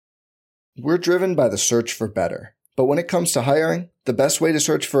We're driven by the search for better. But when it comes to hiring, the best way to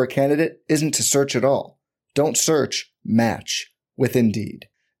search for a candidate isn't to search at all. Don't search, match with Indeed.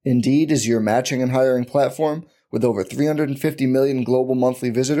 Indeed is your matching and hiring platform with over 350 million global monthly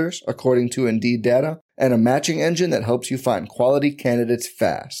visitors, according to Indeed data, and a matching engine that helps you find quality candidates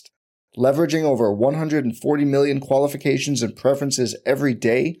fast. Leveraging over 140 million qualifications and preferences every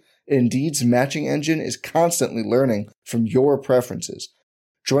day, Indeed's matching engine is constantly learning from your preferences.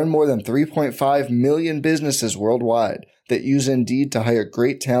 Join more than 3.5 million businesses worldwide that use Indeed to hire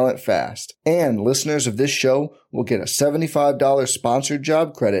great talent fast. And listeners of this show will get a $75 sponsored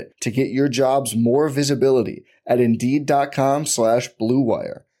job credit to get your jobs more visibility at Indeed.com/Blue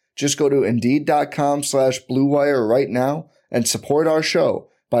Wire. Just go to Indeed.com/Blue Wire right now and support our show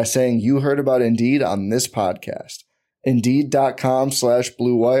by saying you heard about Indeed on this podcast.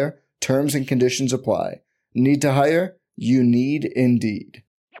 Indeed.com/Blue Wire. Terms and conditions apply. Need to hire? You need Indeed.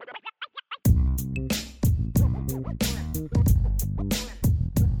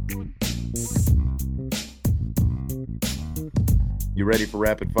 You ready for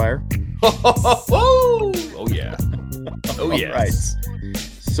rapid fire? Oh yeah. Oh yeah. Right.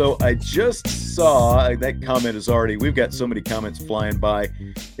 So I just saw that comment is already, we've got so many comments flying by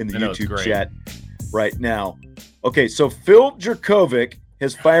in the YouTube chat right now. Okay, so Phil Jurkovec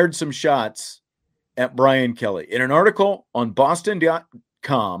has fired some shots at Brian Kelly. In an article on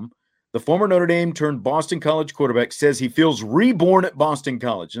Boston.com, the former Notre Dame turned Boston College quarterback says he feels reborn at Boston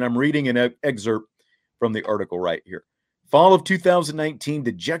College. And I'm reading an excerpt from the article right here. Fall of 2019,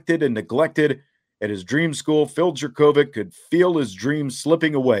 dejected and neglected at his dream school, Phil Jurkovec could feel his dreams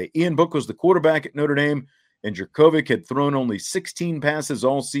slipping away. Ian Book was the quarterback at Notre Dame, and Jurkovec had thrown only 16 passes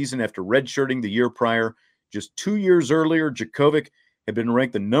all season after redshirting the year prior. Just 2 years earlier, Jurkovec had been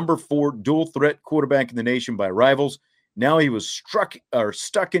ranked the number 4 dual-threat quarterback in the nation by rivals. Now he was stuck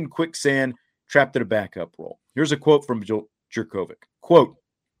in quicksand, trapped in a backup role. Here's a quote from Jurkovec. Quote,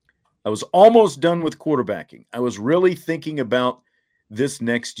 I was almost done with quarterbacking. I was really thinking about this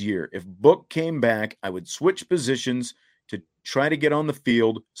next year. If Book came back, I would switch positions to try to get on the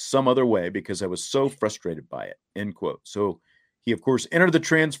field some other way because I was so frustrated by it, end quote. So he, of course, entered the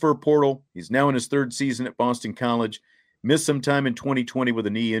transfer portal. He's now in his 3rd season at Boston College, missed some time in 2020 with a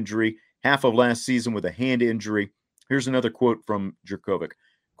knee injury, half of last season with a hand injury. Here's another quote from Jurkovec.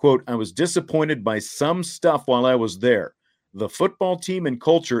 Quote, I was disappointed by some stuff while I was there. The football team and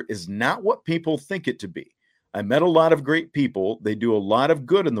culture is not what people think it to be. I met a lot of great people. They do a lot of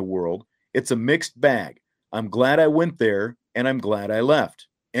good in the world. It's a mixed bag. I'm glad I went there, and I'm glad I left.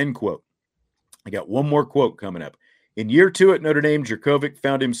 End quote. I got one more quote coming up. In year 2 at Notre Dame, Jurkovec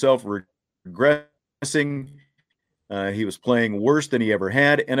found himself regressing. He was playing worse than he ever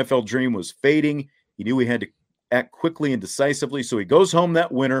had. NFL dream was fading. He knew he had to act quickly and decisively, so he goes home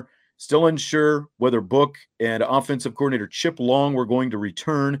that winter, still unsure whether Book and offensive coordinator Chip Long were going to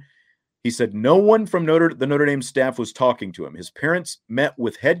return. He said no one from the Notre Dame staff was talking to him. His parents met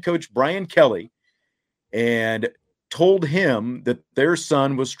with head coach Brian Kelly and told him that their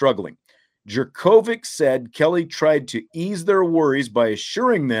son was struggling. Jurkovec said Kelly tried to ease their worries by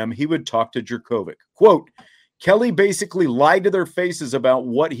assuring them he would talk to Jurkovec. Quote, Kelly basically lied to their faces about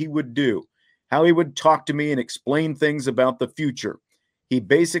what he would do, how he would talk to me and explain things about the future. He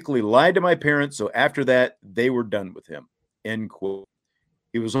basically lied to my parents, so after that, they were done with him, end quote.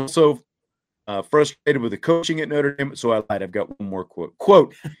 He was also frustrated with the coaching at Notre Dame, so I lied. I've got one more quote.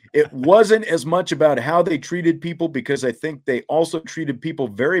 Quote, it wasn't as much about how they treated people because I think they also treated people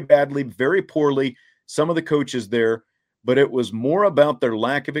very badly, very poorly, some of the coaches there, but it was more about their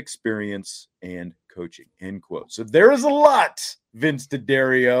lack of experience and coaching, end quote. So there is a lot, Vince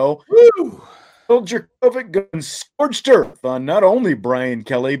D'Addario. Woo! Phil Jurkovec going scorched earth on not only Brian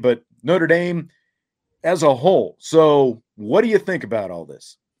Kelly, but Notre Dame as a whole. So what do you think about all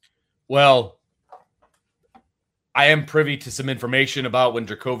this? Well, I am privy to some information about when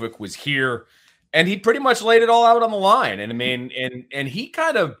Jurkovec was here, and he pretty much laid it all out on the line. And I mean, and he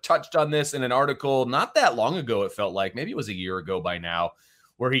kind of touched on this in an article not that long ago, it felt like. Maybe it was a year ago by now,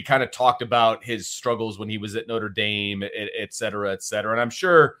 where he kind of talked about his struggles when he was at Notre Dame, et cetera, et cetera. And I'm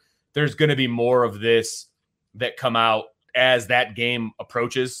sure there's going to be more of this that come out as that game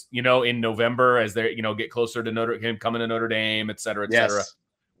approaches, you know, in November, as they, you know, get closer to him coming to Notre Dame, et cetera, et cetera.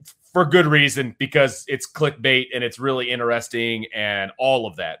 For good reason, because it's clickbait and it's really interesting and all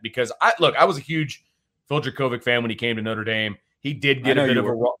of that. Because I was a huge Phil Jurkovec fan when he came to Notre Dame. He did get a bit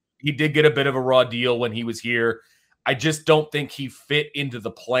of a raw deal when he was here. I just don't think he fit into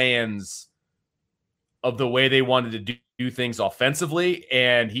the plans of the way they wanted to do things offensively,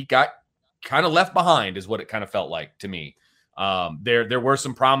 and he got kind of left behind, is what it kind of felt like to me. There were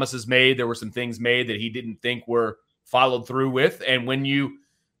some promises made. There were some things made that he didn't think were followed through with. And when you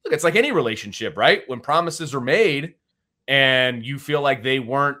look, it's like any relationship, right? When promises are made and you feel like they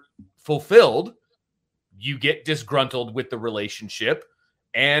weren't fulfilled, you get disgruntled with the relationship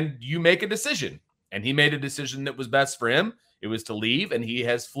and you make a decision. And he made a decision that was best for him. It was to leave, and he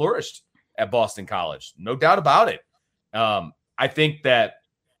has flourished at Boston College. No doubt about it. I think that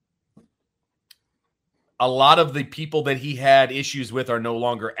a lot of the people that he had issues with are no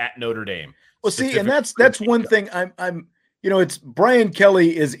longer at Notre Dame. Well, see, and that's one thing I'm it's Brian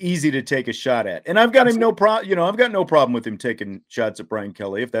Kelly is easy to take a shot at. And I've got him I've got no problem with him taking shots at Brian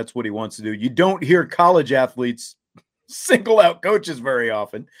Kelly if that's what he wants to do. You don't hear college athletes single out coaches very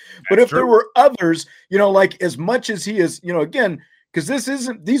often. But if there were others, like as much as he is, again, because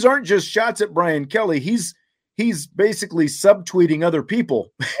these aren't just shots at Brian Kelly. He's basically subtweeting other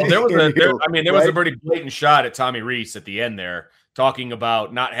people. Well, there was a pretty blatant shot at Tommy Rees at the end there, talking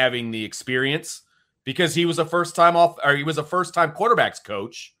about not having the experience because he was a first-time quarterbacks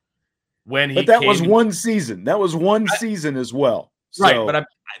coach when he. But that was one season. That was one season as well. Right, but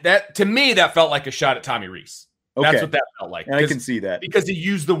that to me that felt like a shot at Tommy Rees. That's what that felt like. And I can see that because he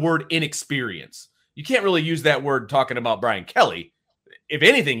used the word inexperience. You can't really use that word talking about Brian Kelly. If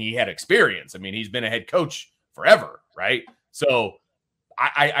anything, he had experience. I mean, he's been a head coach forever, right? So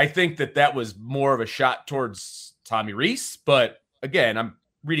I think that was more of a shot towards Tommy Rees, but again, I'm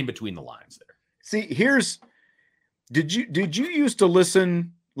reading between the lines there. See, did you used to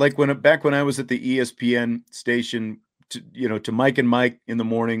listen like back when I was at the ESPN station to Mike and Mike in the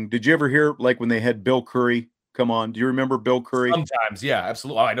morning? Did you ever hear like when they had Bill Curry come on? Do you remember Bill Curry? Sometimes, yeah,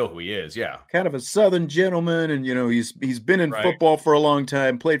 absolutely. Oh, I know who he is. Yeah, kind of a Southern gentleman, and he's been in football for a long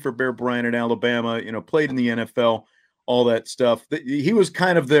time. Played for Bear Bryant in Alabama. Played in the NFL, all that stuff. He was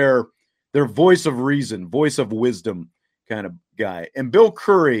kind of their voice of reason, voice of wisdom kind of guy. And Bill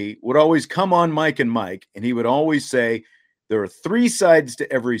Curry would always come on Mike and Mike, and he would always say, "There are three sides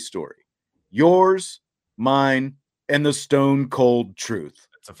to every story: yours, mine, and the stone cold truth."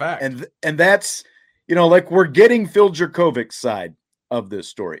 That's a fact, and that's. Like we're getting Phil Jurkovec's side of this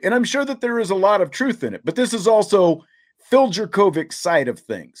story. And I'm sure that there is a lot of truth in it, but this is also Phil Jurkovec's side of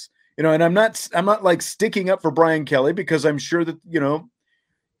things. And I'm not like sticking up for Brian Kelly because I'm sure that,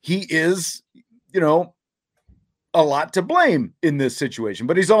 he is, a lot to blame in this situation,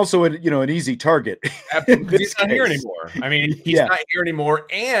 but he's also an easy target. He's not here anymore. I mean, he's not here anymore.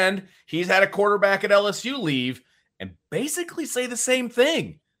 And he's had a quarterback at LSU leave and basically say the same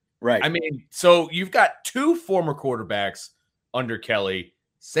thing. Right. I mean, so you've got two former quarterbacks under Kelly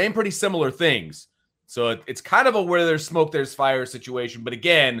saying pretty similar things. So it's kind of a where there's smoke, there's fire situation. But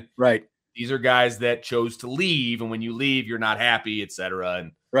again, right, these are guys that chose to leave. And when you leave, you're not happy, et cetera.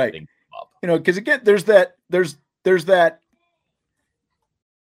 And right. Things come up. Because again, there's that.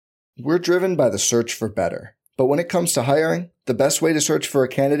 We're driven by the search for better. But when it comes to hiring, the best way to search for a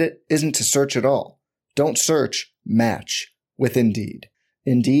candidate isn't to search at all. Don't search, match with Indeed.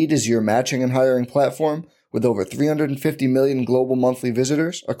 Indeed is your matching and hiring platform with over 350 million global monthly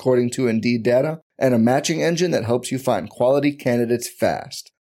visitors, according to Indeed data, and a matching engine that helps you find quality candidates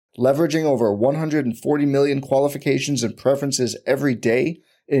fast. Leveraging over 140 million qualifications and preferences every day,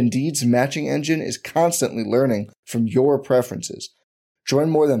 Indeed's matching engine is constantly learning from your preferences. Join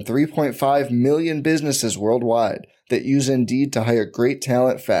more than 3.5 million businesses worldwide that use Indeed to hire great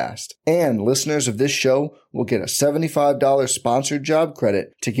talent fast. And listeners of this show will get a $75 sponsored job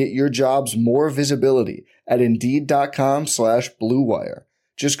credit to get your jobs more visibility at Indeed.com/Blue Wire.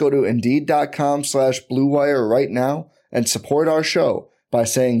 Just go to Indeed.com/Blue Wire right now and support our show by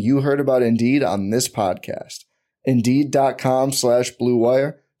saying you heard about Indeed on this podcast. Indeed.com/Blue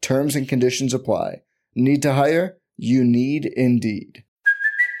Wire. Terms and conditions apply. Need to hire? You need Indeed.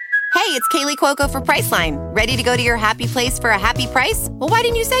 Hey, it's Kaylee Cuoco for Priceline. Ready to go to your happy place for a happy price? Well, why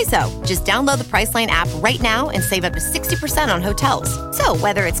didn't you say so? Just download the Priceline app right now and save up to 60% on hotels. So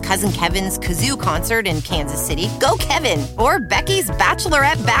whether it's Cousin Kevin's Kazoo Concert in Kansas City, go Kevin, or Becky's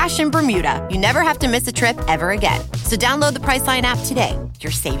Bachelorette Bash in Bermuda, you never have to miss a trip ever again. So download the Priceline app today.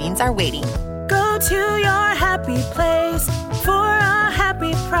 Your savings are waiting. Go to your happy place for a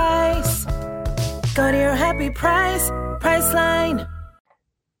happy price. Go to your happy price, Priceline.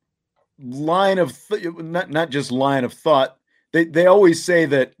 Line of not just line of thought. They always say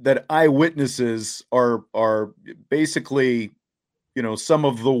that eyewitnesses are basically, some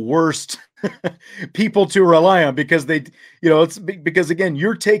of the worst people to rely on because it's because again,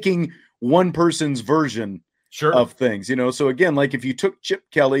 you're taking one person's version of things, So again, like if you took Chip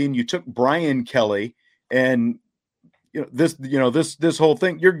Kelly and you took Brian Kelly and this whole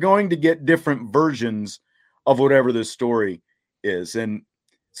thing, you're going to get different versions of whatever this story is. And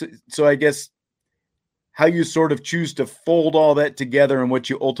so I guess how you sort of choose to fold all that together and what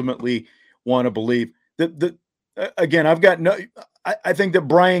you ultimately want to believe. Again, I think that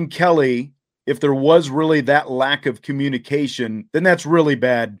Brian Kelly, if there was really that lack of communication, then that's really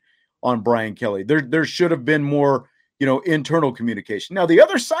bad on Brian Kelly. There should have been more, internal communication. Now, the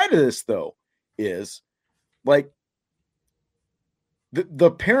other side of this, though, is like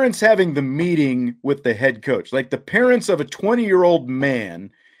the parents having the meeting with the head coach, like the parents of a 20-year-old man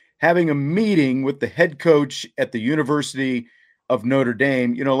having a meeting with the head coach at the University of Notre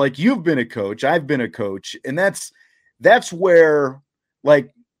Dame, like you've been a coach, I've been a coach. And that's where,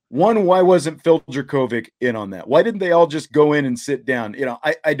 like, one, why wasn't Phil Jurkovec in on that? Why didn't they all just go in and sit down?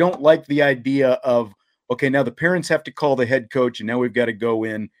 I don't like the idea of, okay, now the parents have to call the head coach and now we've got to go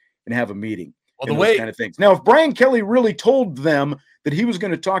in and have a meeting. Well, those kind of things. Now, if Brian Kelly really told them that he was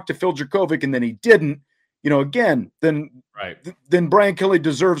going to talk to Phil Jurkovec and then he didn't, again, then Brian Kelly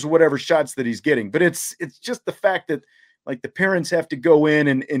deserves whatever shots that he's getting. But it's just the fact that, like, the parents have to go in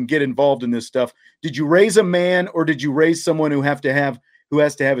and get involved in this stuff. Did you raise a man, or did you raise someone who has to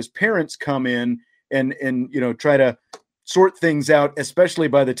have his parents come in and try to sort things out, especially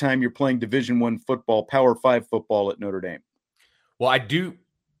by the time you're playing Division I football, Power 5 football at Notre Dame? Well, I do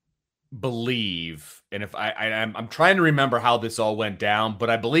believe, and if I'm trying to remember how this all went down, but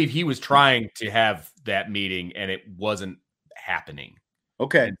I believe he was trying to have that meeting and it wasn't happening.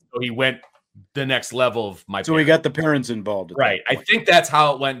 Okay. And so he went the next level of my. So we got the parents involved. Right. I think that's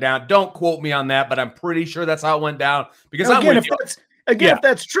how it went down. Don't quote me on that, but I'm pretty sure that's how it went down. Because if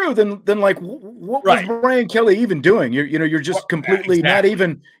that's true, then like, what was Brian Kelly even doing? You're just completely not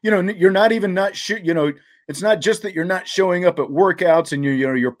even, you're not even not sure, it's not just that you're not showing up at workouts and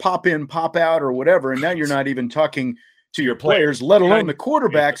you're pop in, pop out or whatever. And now you're not even talking to your players, let alone the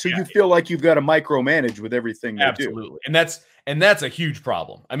quarterbacks, who you feel like you've got to micromanage with everything they do. Absolutely. And that's a huge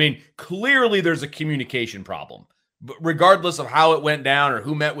problem. I mean, clearly there's a communication problem, but regardless of how it went down or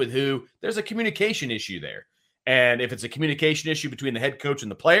who met with who, there's a communication issue there. And if it's a communication issue between the head coach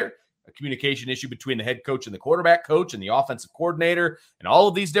and the player, a communication issue between the head coach and the quarterback coach and the offensive coordinator and all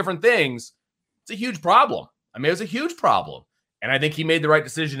of these different things, it's a huge problem. I mean, it was a huge problem. And I think he made the right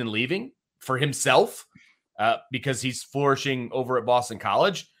decision in leaving for himself because he's flourishing over at Boston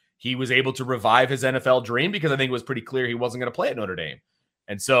College. He was able to revive his NFL dream because I think it was pretty clear he wasn't going to play at Notre Dame.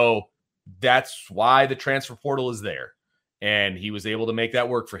 And so that's why the transfer portal is there. And he was able to make that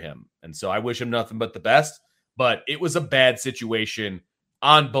work for him. And so I wish him nothing but the best. But it was a bad situation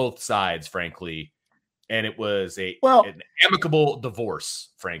on both sides, frankly. And it was an amicable divorce,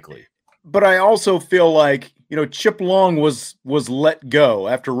 frankly. But I also feel like, Chip Long was let go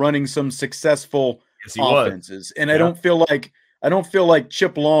after running some successful offenses. And I don't feel like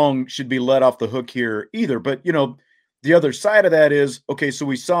Chip Long should be let off the hook here either. But, the other side of that is, okay, so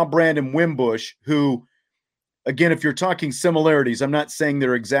we saw Brandon Wimbush, who, again, if you're talking similarities, I'm not saying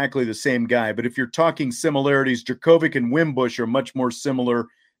they're exactly the same guy, but if you're talking similarities, Jurkovec and Wimbush are much more similar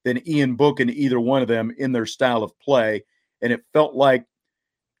than Ian Book and either one of them in their style of play. And it felt like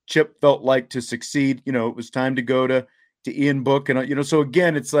Chip felt like to succeed, it was time to go to Ian Book. And, so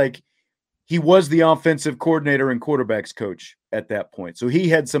again, it's like he was the offensive coordinator and quarterbacks coach at that point. So he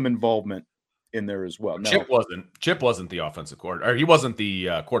had some involvement in there as well. Chip wasn't the offensive coordinator, or he wasn't the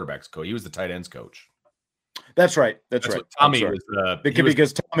quarterbacks coach. He was the tight ends coach. That's right. That's right. Tommy was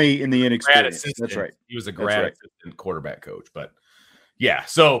because Tommy in the inexperience. That's right. He was a grad assistant quarterback coach. But yeah,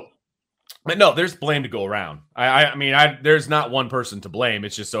 but no, there's blame to go around. I mean, there's not one person to blame. It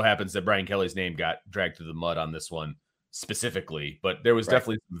just so happens that Brian Kelly's name got dragged through the mud on this one specifically. But there was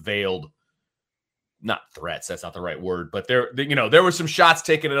definitely some veiled, not threats. That's not the right word. But there were some shots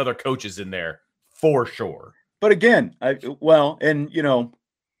taken at other coaches in there for sure. But again, And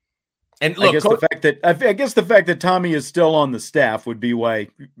look, I guess the fact that Tommy is still on the staff would be why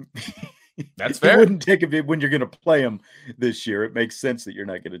that's fair. You wouldn't take it when you're going to play him this year. It makes sense that you're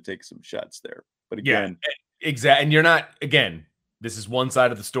not going to take some shots there. But again, exactly. And you're not, again, this is one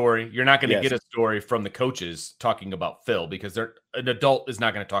side of the story. You're not going to get a story from the coaches talking about Phil because an adult is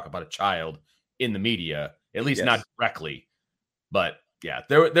not going to talk about a child in the media, at least not directly. But yeah,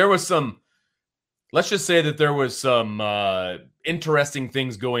 there was some. Let's just say that there was some interesting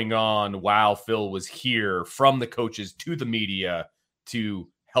things going on while Phil was here from the coaches to the media to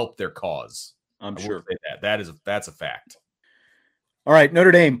help their cause. I'm sure that's a fact. All right,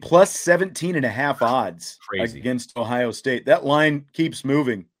 Notre Dame plus 17.5 odds Crazy. Against Ohio State. That line keeps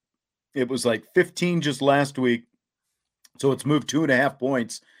moving. It was like 15 just last week, so it's moved 2.5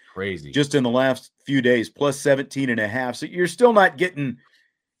 points. Crazy. Just in the last few days, plus 17.5. So you're still not getting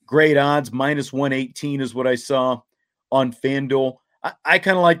great odds. Minus 118 is what I saw on FanDuel. I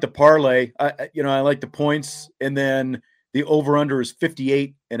kind of like the parlay. I like the points, and then the over-under is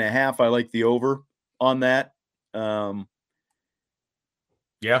 58.5. I like the over on that.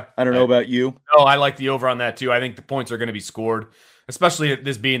 Yeah. I don't know about you. No, I like the over on that too. I think the points are going to be scored, especially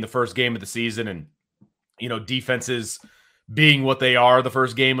this being the first game of the season and, defenses being what they are the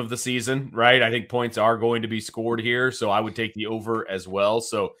first game of the season, right? I think points are going to be scored here. So I would take the over as well.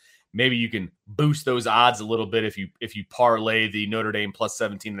 So maybe you can boost those odds a little bit if you parlay the Notre Dame plus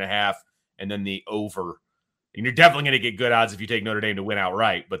 17.5 and then the over. And you're definitely going to get good odds if you take Notre Dame to win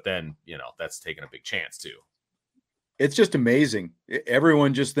outright, but then, that's taking a big chance too. It's just amazing.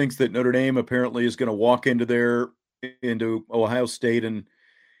 Everyone just thinks that Notre Dame apparently is going to walk into Ohio State and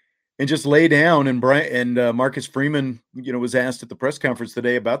just lay down. And Marcus Freeman, was asked at the press conference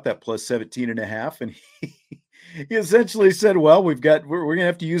today about that plus 17.5, and he essentially said, "Well, we're going to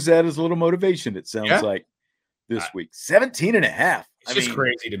have to use that as a little motivation." It sounds like this week 17.5. It's just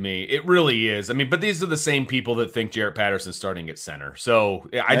crazy to me. It really is. But these are the same people that think Jarrett Patterson's starting at center. So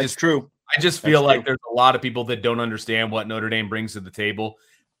I just feel like there's a lot of people that don't understand what Notre Dame brings to the table.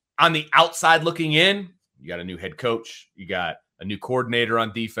 On the outside looking in, you got a new head coach, you got a new coordinator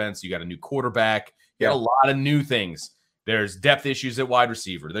on defense, you got a new quarterback, you got a lot of new things. There's depth issues at wide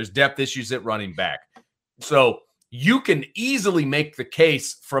receiver. There's depth issues at running back. So you can easily make the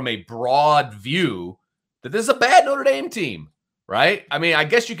case from a broad view that this is a bad Notre Dame team, right? I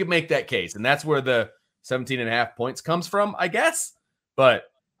guess you could make that case, and that's where the 17.5 points comes from, I guess. But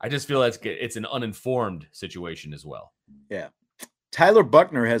I just feel it's an uninformed situation as well. Yeah. Tyler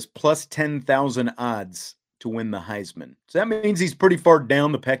Buchner has plus 10,000 odds to win the Heisman. So that means he's pretty far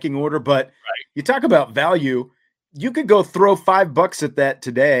down the pecking order, but you talk about value. You could go throw $5 at that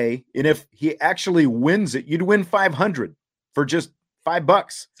today, and if he actually wins it, you'd win 500 for just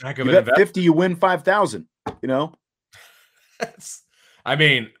 $5. You bet 50, you win 5,000, It's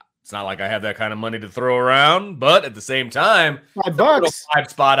not like I have that kind of money to throw around, but at the same time, $5, 5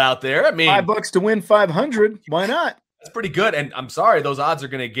 spot out there. $5 to win 500. Why not? That's pretty good. And I'm sorry, those odds are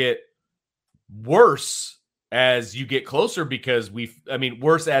going to get worse as you get closer because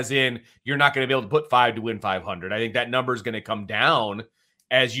worse as in you're not going to be able to put 5 to win 500. I think that number is going to come down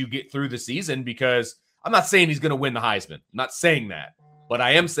as you get through the season because I'm not saying he's going to win the Heisman. I'm not saying that, but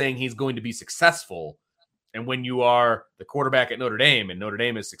I am saying he's going to be successful. And when you are the quarterback at Notre Dame and Notre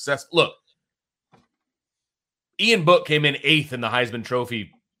Dame is successful, look, Ian Book came in 8th in the Heisman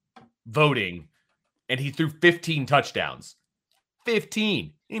Trophy voting, and he threw 15 touchdowns.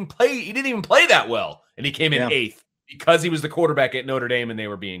 15. He didn't even play that well, and he came in 8th because he was the quarterback at Notre Dame, and they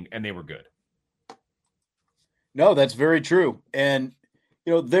were good. No, that's very true. And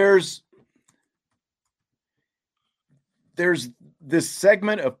there's this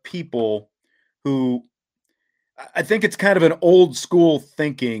segment of people who I think it's kind of an old school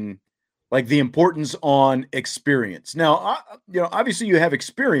thinking, like the importance on experience. Now, obviously you have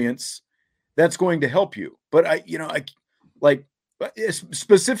experience that's going to help you, but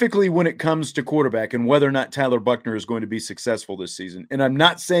specifically when it comes to quarterback and whether or not Tyler Buchner is going to be successful this season. And I'm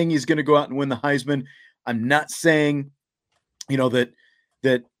not saying he's going to go out and win the Heisman. I'm not saying,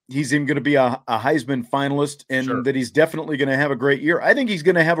 that he's even going to be a Heisman finalist and that he's definitely going to have a great year. I think he's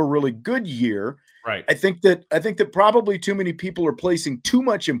going to have a really good year. Right. I think that probably too many people are placing too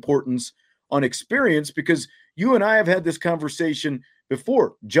much importance on experience because you and I have had this conversation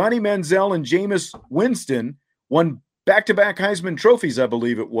before. Johnny Manziel and Jameis Winston won back-to-back Heisman trophies, I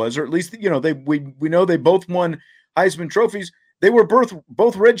believe it was, or at least we know they both won Heisman trophies. They were both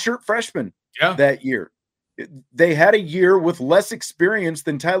redshirt freshmen that year. They had a year with less experience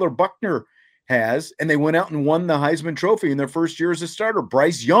than Tyler Buchner has, and they went out and won the Heisman Trophy in their first year as a starter.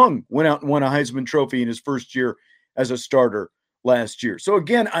 Bryce Young went out and won a Heisman Trophy in his first year as a starter last year. So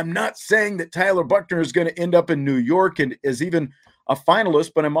again, I'm not saying that Tyler Buchner is going to end up in New York and is even a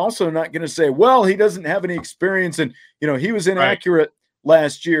finalist, but I'm also not going to say, well, he doesn't have any experience and, he was inaccurate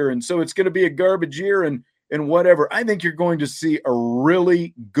last year. And so it's going to be a garbage year and whatever. I think you're going to see a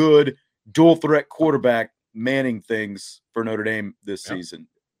really good dual threat quarterback manning things for Notre Dame this season,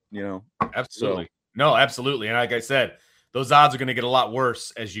 Absolutely. No, absolutely. And like I said, those odds are going to get a lot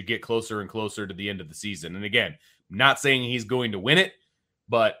worse as you get closer and closer to the end of the season. And again, I'm not saying he's going to win it,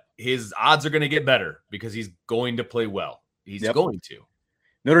 but his odds are going to get better because he's going to play well. He's going to.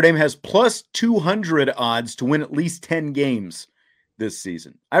 Notre Dame has plus 200 odds to win at least 10 games this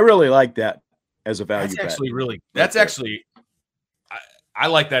season. I really like that as a value bet. I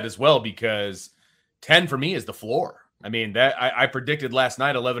like that as well because 10 for me is the floor. I predicted last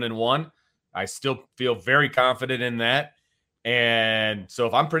night 11-1. I still feel very confident in that. And so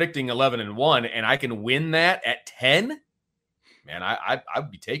if I'm predicting 11-1 and I can win that at 10, man.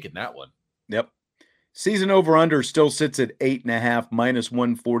 I'd be taking that one. Yep. Season over-under still sits at 8.5, minus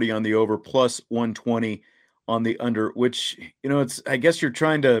 140 on the over, plus 120 on the under, which, I guess you're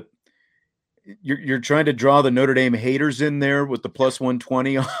trying to draw the Notre Dame haters in there with the plus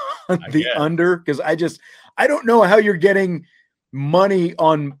 120 on the under, because I don't know how you're getting money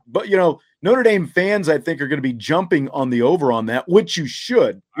on, but Notre Dame fans, I think, are going to be jumping on the over on that, which you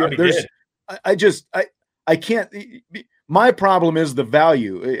should. I can't. My problem is the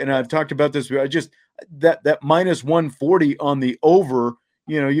value, and I've talked about this. That minus 140 on the over,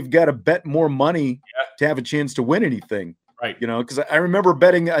 you've got to bet more money to have a chance to win anything. Right. Because I remember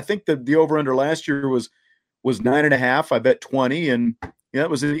betting, I think the over under last year was 9.5. I bet 20, and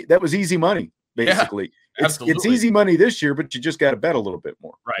that was easy money, basically. Yeah, it's easy money this year, but you just got to bet a little bit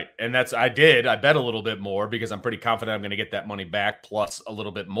more. Right. And I bet a little bit more because I'm pretty confident I'm going to get that money back plus a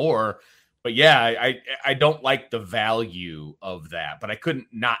little bit more. But yeah, I don't like the value of that, but I couldn't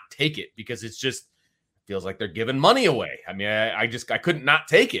not take it because it's just feels like they're giving money away. I mean, I couldn't not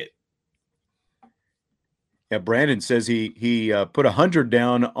take it. Yeah, Brandon says he put 100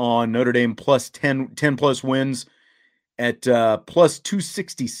 down on Notre Dame plus 10 plus wins at plus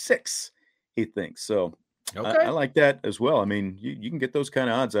 266, he thinks. So okay. I like that as well. I mean, you can get those kind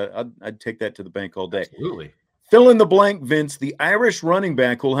of odds. I'd take that to the bank all day. Absolutely. Fill in the blank, Vince. The Irish running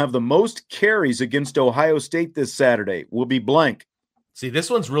back will have the most carries against Ohio State this Saturday. Will be blank. See, this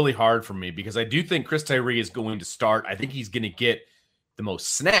one's really hard for me because I do think Chris Tyree is going to start. I think he's going to get the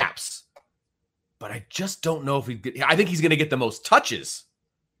most snaps, but I just don't know if I think he's going to get the most touches.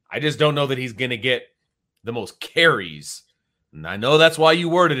 I just don't know that he's going to get the most carries. And I know that's why you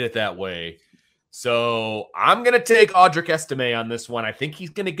worded it that way. So I'm going to take Audric Estime on this one. I think he's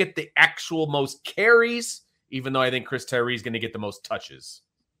going to get the actual most carries, even though I think Chris Tyree is going to get the most touches.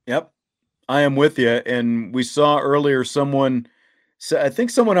 Yep, I am with you. And we saw earlier I think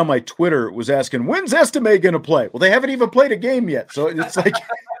someone on my Twitter was asking, when's Estime going to play? Well, they haven't even played a game yet. So it's like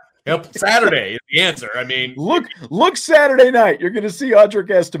yep, Saturday is the answer. I mean, look Saturday night. You're going to see Audric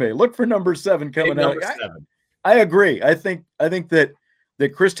Estime. Look for number 7 coming out. I agree. I think that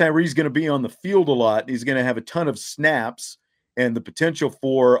Chris Tyree is going to be on the field a lot. He's going to have a ton of snaps and the potential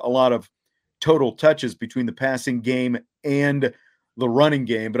for a lot of total touches between the passing game and the running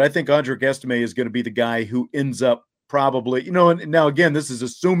game. But I think Audric Estime is going to be the guy who ends up probably, and now again, this is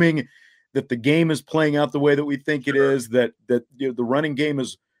assuming that the game is playing out the way that we think it is, that the running game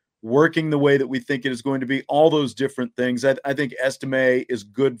is working the way that we think it is going to be, all those different things. I think Estime is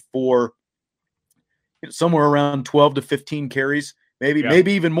good for somewhere around 12 to 15 carries,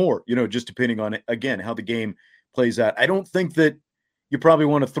 maybe even more, just depending on, again, how the game plays out. I don't think that you probably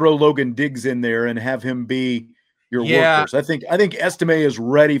want to throw Logan Diggs in there and have him be your workhorse. I think Estime is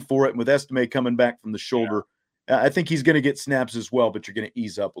ready for it. And with Estime coming back from the shoulder, I think he's going to get snaps as well, but you're going to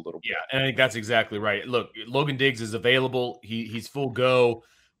ease up a little bit. Yeah, and I think that's exactly right. Look, Logan Diggs is available. He's full go.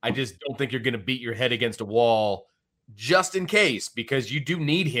 I just don't think you're going to beat your head against a wall just in case, because you do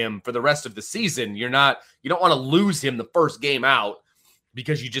need him for the rest of the season. You don't want to lose him the first game out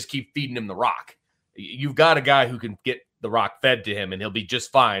because you just keep feeding him the rock. You've got a guy who can get the rock fed to him, and he'll be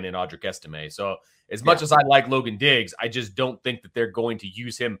just fine in Audric Estime. So as much as I like Logan Diggs, I just don't think that they're going to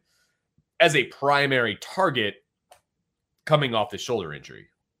use him as a primary target coming off the shoulder injury.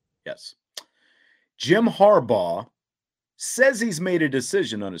 Yes. Jim Harbaugh says he's made a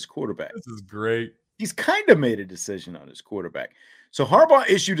decision on his quarterback. This is great. He's kind of made a decision on his quarterback. So Harbaugh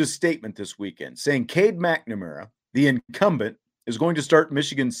issued a statement this weekend saying Cade McNamara, the incumbent, is going to start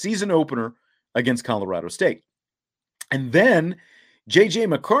Michigan's season opener against Colorado State. And then J.J.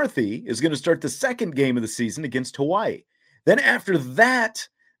 McCarthy is going to start the second game of the season against Hawaii. Then after that,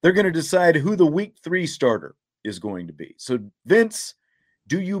 they're going to decide who the week 3 starter is going to be. So, Vince,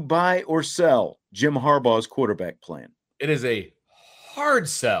 do you buy or sell Jim Harbaugh's quarterback plan? It is a hard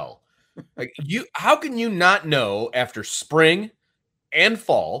sell. How can you not know after spring and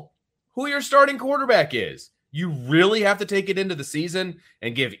fall who your starting quarterback is? You really have to take it into the season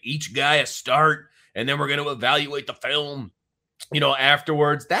and give each guy a start, and then we're going to evaluate the film,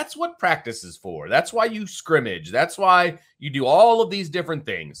 afterwards. That's what practice is for. That's why you scrimmage. That's why you do all of these different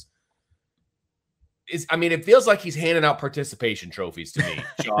things. It feels like he's handing out participation trophies to me,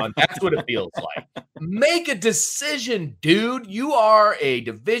 Sean. That's what it feels like. Make a decision, dude. You are a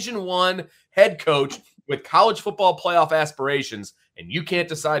Division I head coach with college football playoff aspirations, and you can't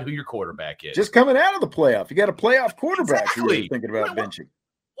decide who your quarterback is. Just coming out of the playoff. You got a playoff quarterback. Exactly. You're thinking about benching.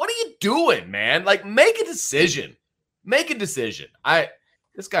 What are you doing, man? Make a decision. Make a decision.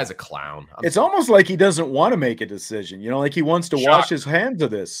 This guy's a clown. It's almost like he doesn't want to make a decision. Like he wants to wash his hands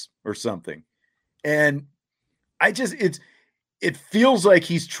of this or something. And it feels like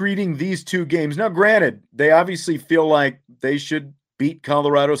he's treating these two games. Now, granted, they obviously feel like they should beat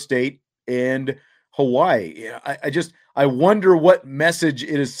Colorado State and Hawaii. I wonder what message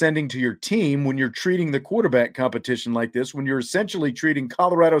it is sending to your team when you're treating the quarterback competition like this, when you're essentially treating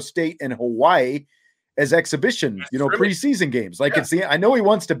Colorado State and Hawaii as exhibition, preseason games. Like I know he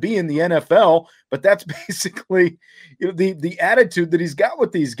wants to be in the NFL, but that's basically the attitude that he's got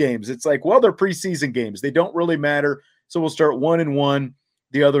with these games. It's like, well, they're preseason games. They don't really matter. So we'll start one and one,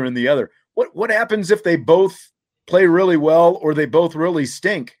 the other and the other. What happens if they both play really well or they both really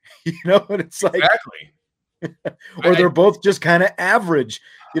stink? And it's like, exactly. or they're both just kind of average.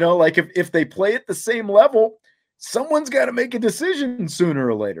 Like if they play at the same level, someone's got to make a decision sooner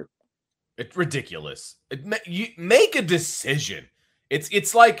or later. It's ridiculous. You make a decision.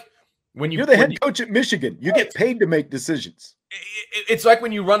 It's like when you're the head coach at Michigan, you get paid to make decisions. It's like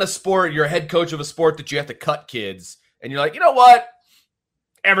when you run a sport, you're a head coach of a sport that you have to cut kids. And you're like, you know what?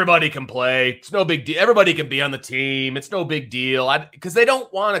 Everybody can play. It's no big deal. Everybody can be on the team. It's no big deal. Because they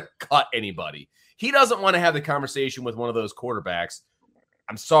don't want to cut anybody. He doesn't want to have the conversation with one of those quarterbacks.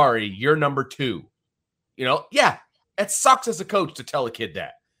 I'm sorry, you're number 2. Yeah, it sucks as a coach to tell a kid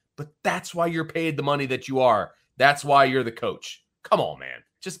that. But that's why you're paid the money that you are. That's why you're the coach. Come on, man.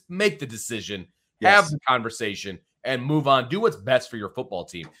 Just make the decision. Yes. Have the conversation. And move on. Do what's best for your football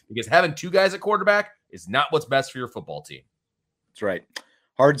team. Because having 2 guys at quarterback is not what's best for your football team. That's right.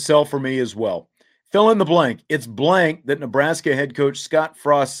 Hard sell for me as well. Fill in the blank. It's blank that Nebraska head coach Scott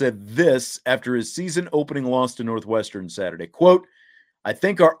Frost said this after his season opening loss to Northwestern Saturday. Quote, I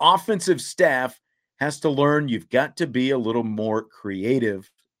think our offensive staff has to learn you've got to be a little more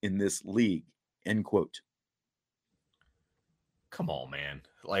creative in this league. End quote. Come on, man.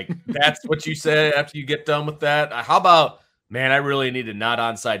 Like, that's what you said after you get done with that? How about, man, I really need a not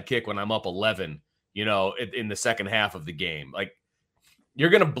onside kick when I'm up 11, in the second half of the game. Like, you're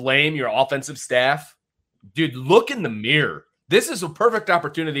going to blame your offensive staff? Dude, look in the mirror. This is a perfect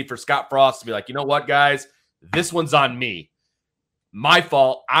opportunity for Scott Frost to be like, you know what, guys? This one's on me. My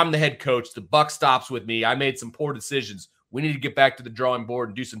fault. I'm the head coach. The buck stops with me. I made some poor decisions. We need to get back to the drawing board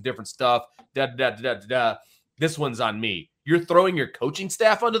and do some different stuff. This one's on me. You're throwing your coaching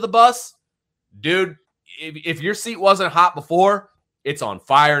staff under the bus? Dude, if your seat wasn't hot before, it's on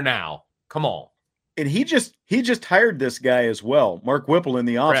fire now. Come on. And he just hired this guy as well, Mark Whipple, in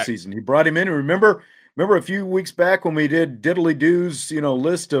the offseason. He brought him in. And remember a few weeks back when we did Diddly Do's,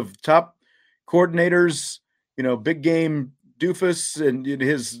 list of top coordinators, big game doofus and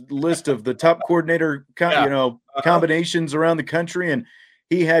his list of the top coordinator, combinations around the country. And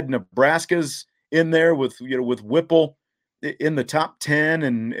he had Nebraska's in there with Whipple in the top 10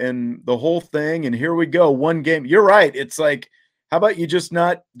 and the whole thing. And here we go. One game. You're right. It's like, how about you just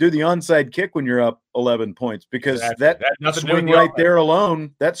not do the onside kick when you're up 11 points? Because that swing right there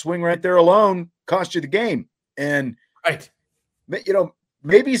alone cost you the game. And,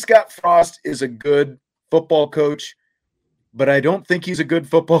 maybe Scott Frost is a good football coach, but I don't think he's a good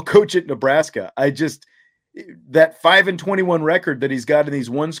football coach at Nebraska. That 5-21 record that he's got in these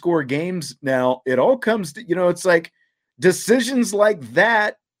 1-score games now, it all comes to, it's like decisions like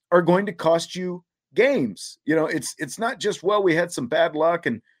that are going to cost you games. It's not just, well, we had some bad luck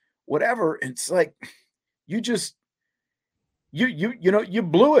and whatever. It's like you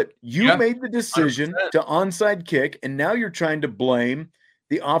blew it. You made the decision 100%. To onside kick, and now you're trying to blame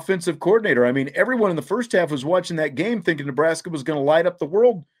the offensive coordinator. I mean, everyone in the first half was watching that game thinking Nebraska was going to light up the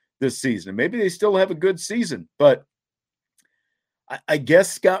world this season. Maybe they still have a good season, but I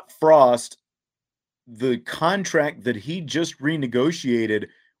guess Scott Frost, the contract that he just renegotiated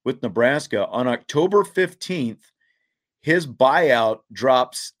with Nebraska on October 15th, his buyout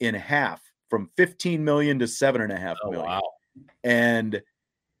drops in half from $15 million to $7.5 million. Wow. And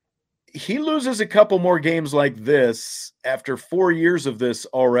he loses a couple more games like this after 4 years of this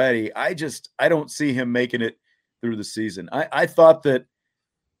already. I don't see him making it through the season. I thought that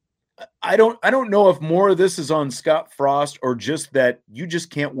I don't know if more of this is on Scott Frost or just that you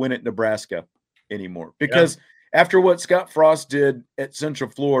just can't win at Nebraska anymore. Because after what Scott Frost did at Central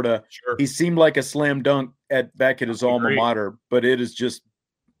Florida, he seemed like a slam dunk back at his alma mater, but it has just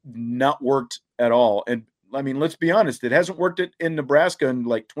not worked at all. And I mean, let's be honest, it hasn't worked in Nebraska in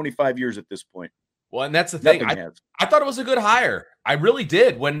like 25 years at this point. Well, and that's the thing. I thought it was a good hire. I really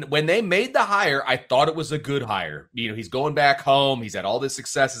did. When they made the hire, I thought it was a good hire. He's going back home. He's had all this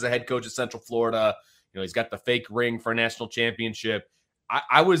success as a head coach at Central Florida. He's got the fake ring for a national championship.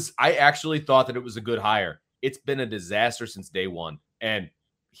 I actually thought that it was a good hire. It's been a disaster since day one, and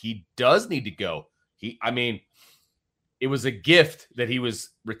he does need to go. It was a gift that he was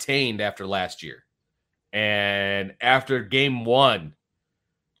retained after last year. And after game one,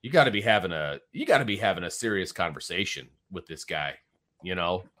 you got to be having a serious conversation with this guy. You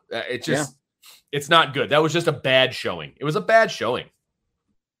know, it's not good. That was just a bad showing. It was a bad showing.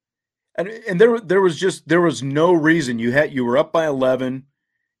 And there was no reason. You were up by 11.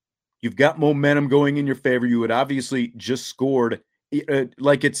 You've got momentum going in your favor. You had obviously just scored.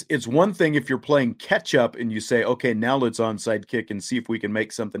 Like it's one thing if you're playing catch up and you say, okay, now let's onside kick and see if we can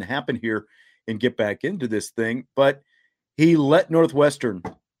make something happen here and get back into this thing. But he let Northwestern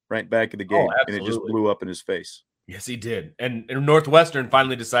right back in the game, and it just blew up in his face. Yes, he did. And Northwestern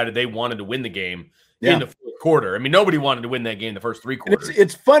finally decided they wanted to win the game in the fourth quarter. I mean, nobody wanted to win that game the first three quarters.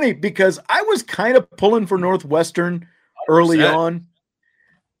 It's funny because I was kind of pulling for Northwestern early on.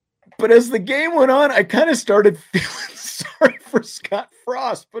 But as the game went on, I kind of started feeling sorry for Scott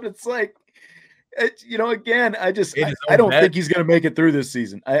Frost. But it's like, again, I don't think he's going to make it through this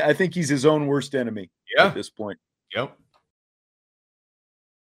season. I think he's his own worst enemy at this point. Yep.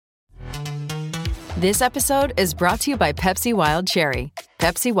 This episode is brought to you by Pepsi Wild Cherry.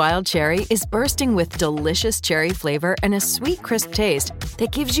 Pepsi Wild Cherry is bursting with delicious cherry flavor and a sweet, crisp taste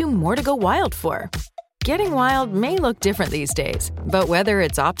that gives you more to go wild for. Getting wild may look different these days, but whether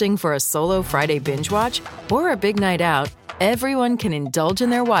it's opting for a solo Friday binge watch or a big night out, everyone can indulge in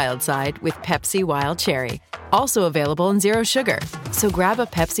their wild side with Pepsi Wild Cherry. Also available in Zero Sugar. So grab a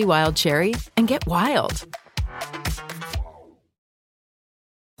Pepsi Wild Cherry and get wild.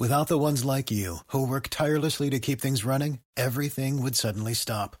 Without the ones like you, who work tirelessly to keep things running, everything would suddenly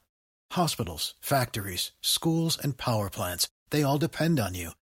stop. Hospitals, factories, schools, and power plants, they all depend on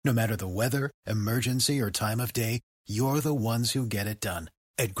you. No matter the weather, emergency, or time of day, you're the ones who get it done.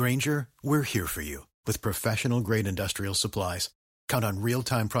 At Grainger, we're here for you with professional-grade industrial supplies. Count on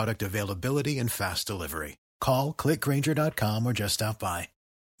real-time product availability and fast delivery. Call, clickgrainger.com, or just stop by.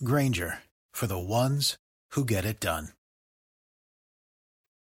 Grainger, for the ones who get it done.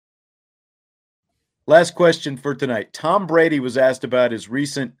 Last question for tonight. Tom Brady was asked about his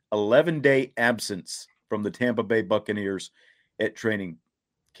recent 11-day absence from the Tampa Bay Buccaneers at training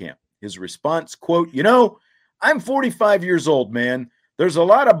camp. His response, quote, I'm 45 years old, man. There's a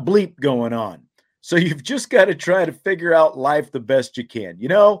lot of bleep going on. So you've just got to try to figure out life the best you can.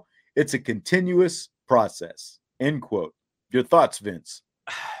 It's a continuous process, end quote. Your thoughts, Vince?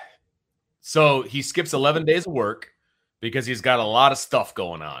 So he skips 11 days of work because he's got a lot of stuff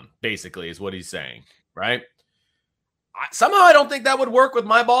going on, basically, is what he's saying, right? Somehow I don't think that would work with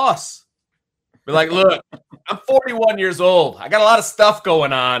my boss. Be like, look, I'm 41 years old. I got a lot of stuff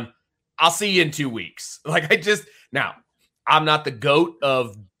going on. I'll see you in 2 weeks. Now, I'm not the GOAT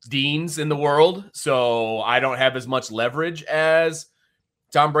of deans in the world, so I don't have as much leverage as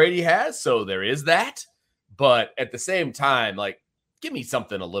Tom Brady has, so there is that. But at the same time, give me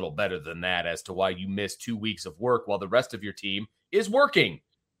something a little better than that as to why you missed 2 weeks of work while the rest of your team is working,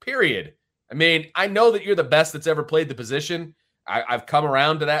 period. I mean, I know that you're the best that's ever played the position. I've come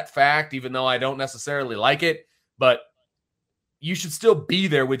around to that fact, even though I don't necessarily like it, but you should still be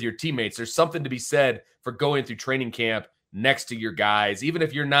there with your teammates. There's something to be said for going through training camp next to your guys, even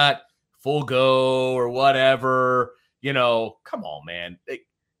if you're not full go or whatever, come on, man.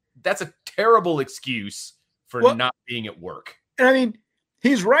 That's a terrible excuse for not being at work. I mean,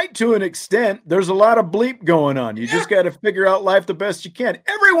 he's right to an extent. There's a lot of bleep going on. You just got to figure out life the best you can.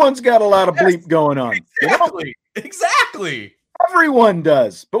 Everyone's got a lot of bleep going on. Exactly. Everyone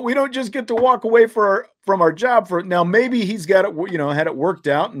does, but we don't just get to walk away from our job for it. Now, maybe he's got it, had it worked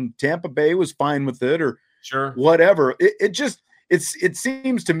out and Tampa Bay was fine with it or whatever. It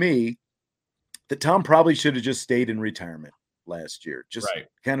seems to me that Tom probably should have just stayed in retirement last year. Just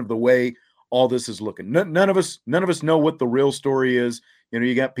kind of the way all this is looking. None of us know what the real story is.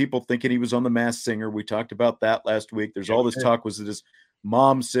 You got people thinking he was on The Masked Singer. We talked about that last week. There's all this talk. Was it his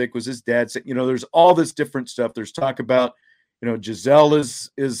mom sick? Was his dad sick? There's all this different stuff. There's talk about, Giselle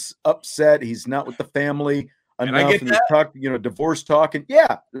is upset. He's not with the family enough. And there's talk, divorce talk. And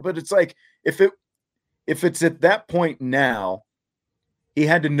but it's like, if it's at that point now, he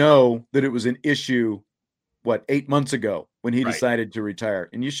had to know that it was an issue, 8 months ago when he decided to retire.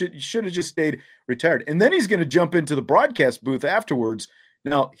 And you should have just stayed retired. And then he's going to jump into the broadcast booth afterwards.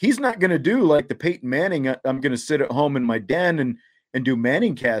 Now, he's not going to do like the Peyton Manning, I'm going to sit at home in my den and do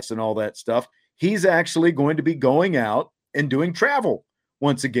Manning casts and all that stuff. He's actually going to be going out and doing travel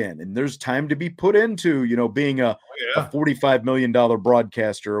once again. And there's time to be put into, being a $45 million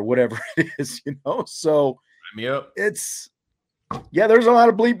broadcaster or whatever it is, So there's a lot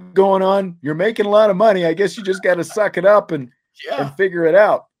of bleep going on. You're making a lot of money. I guess you just got to suck it up and figure it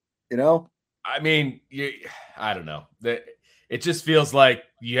out, I mean, I don't know. It just feels like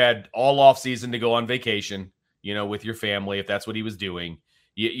you had all off season to go on vacation, with your family, if that's what he was doing.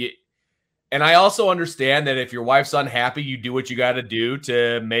 And I also understand that if your wife's unhappy, you do what you got to do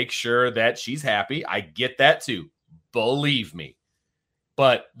to make sure that she's happy. I get that too. Believe me.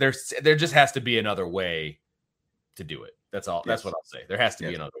 But there just has to be another way to do it. That's all. Yes. That's what I'll say. There has to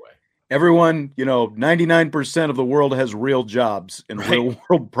be another way. Everyone, 99% of the world has real jobs and real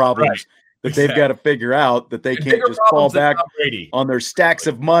world problems that they've got to figure out, that they can't just fall back on their stacks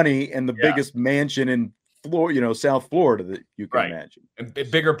of money and the biggest mansion in South Florida that you can imagine. And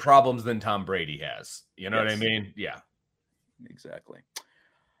bigger problems than Tom Brady has. You know what I mean? Yeah. Exactly.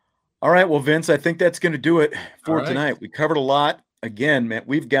 All right. Well, Vince, I think that's going to do it for tonight. We covered a lot. Again, man,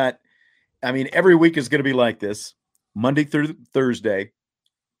 we've got, every week is going to be like this. Monday through Thursday,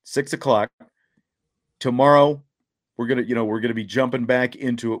 6:00. Tomorrow, we're gonna be jumping back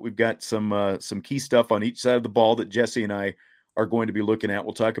into it. We've got some key stuff on each side of the ball that Jesse and I are going to be looking at.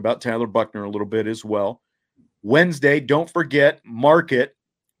 We'll talk about Tyler Buckner a little bit as well. Wednesday, don't forget, mark it,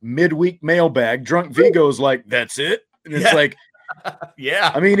 midweek mailbag. Drunk Vigo's like, that's it? And it's like,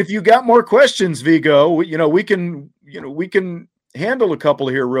 yeah. If you got more questions, Vigo, we can handle a couple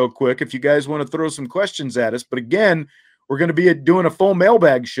here real quick if you guys want to throw some questions at us. But again, we're going to be doing a full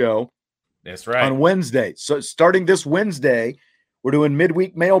mailbag show. That's right. On Wednesday. So starting this Wednesday, we're doing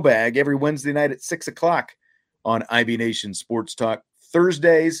midweek mailbag every Wednesday night at 6:00 on IB Nation Sports Talk.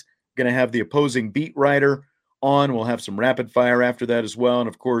 Thursdays, going to have the opposing beat writer on. We'll have some rapid fire after that as well. And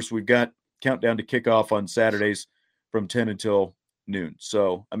of course, we've got countdown to kickoff on Saturdays from 10 until noon.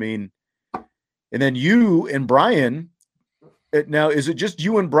 So, and then you and Brian. Now, is it just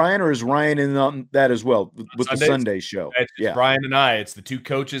you and Brian, or is Ryan in on that as well with the Sunday show? It's Brian and I. It's the two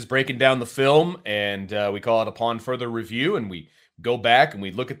coaches breaking down the film, and we call it Upon Further Review, and we go back and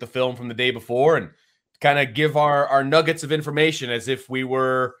we look at the film from the day before and kind of give our nuggets of information as if we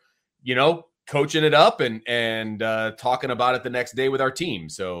were, coaching it up and talking about it the next day with our team.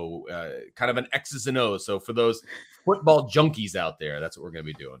 So kind of an X's and O's. So for those football junkies out there, that's what we're going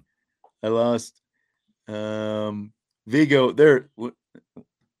to be doing. I lost. Vigo,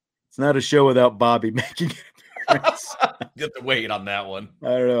 it's not a show without Bobby making it. Get the weight on that one. I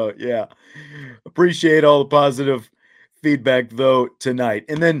don't know. Yeah. Appreciate all the positive feedback, though, tonight.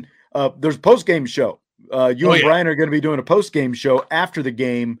 And then there's a post-game show. You and Brian are going to be doing a post-game show after the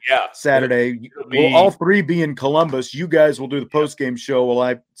game Saturday. We'll all three be in Columbus. You guys will do the post-game show while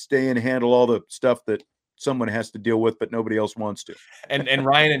I stay in and handle all the stuff that someone has to deal with, but nobody else wants to. And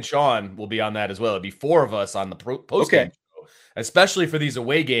Ryan and Sean will be on that as well. It'll be four of us on the post-game show, especially for these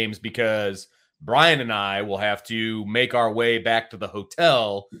away games, because Brian and I will have to make our way back to the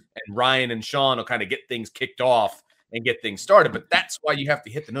hotel, and Ryan and Sean will kind of get things kicked off and get things started. But that's why you have to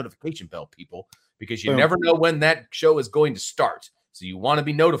hit the notification bell, people, because you never know when that show is going to start. So you want to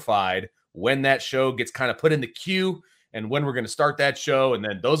be notified when that show gets kind of put in the queue and when we're going to start that show. And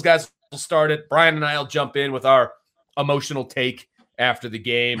then those guys will start it. Brian and I will jump in with our emotional take after the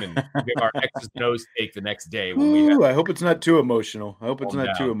game and give our X's and O's take the next day. I hope it's not too emotional.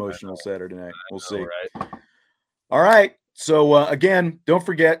 Saturday night. We'll see. All right. So, again, don't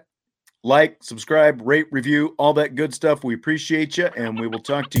forget, like, subscribe, rate, review, all that good stuff. We appreciate you, and we will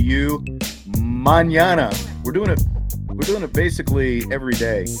talk to you mañana. We're doing it basically every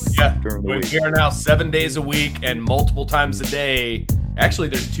day during the week. We are now 7 days a week and multiple times a day. Actually,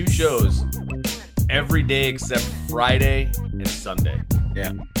 there's two shows every day except Friday and Sunday.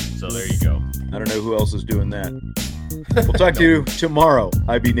 Yeah. So there you go. I don't know who else is doing that. We'll talk to you tomorrow.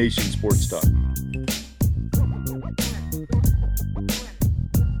 IB Nation Sports Talk.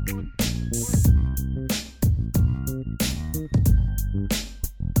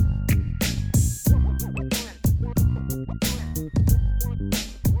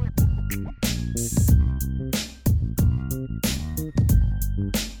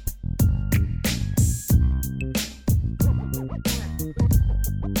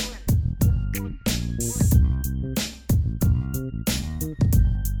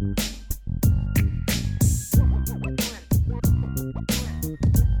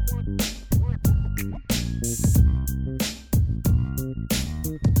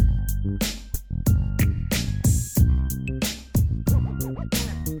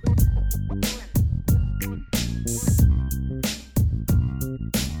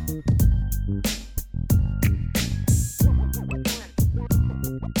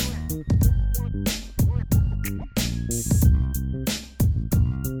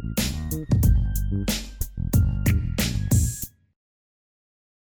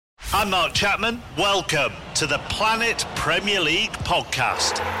 I'm Mark Chapman. Welcome to the Planet Premier League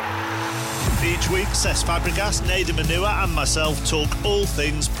podcast. Each week, Cesc Fabregas, Nader Manua and myself talk all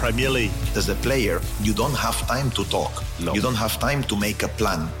things Premier League. As a player, you don't have time to talk. No. You don't have time to make a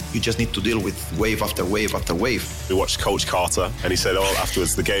plan. You just need to deal with wave after wave after wave. We watched Coach Carter and he said,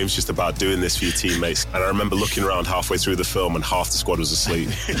 afterwards, the game's just about doing this for your teammates. And I remember looking around halfway through the film and half the squad was asleep.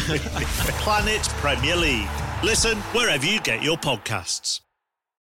 Planet Premier League. Listen wherever you get your podcasts.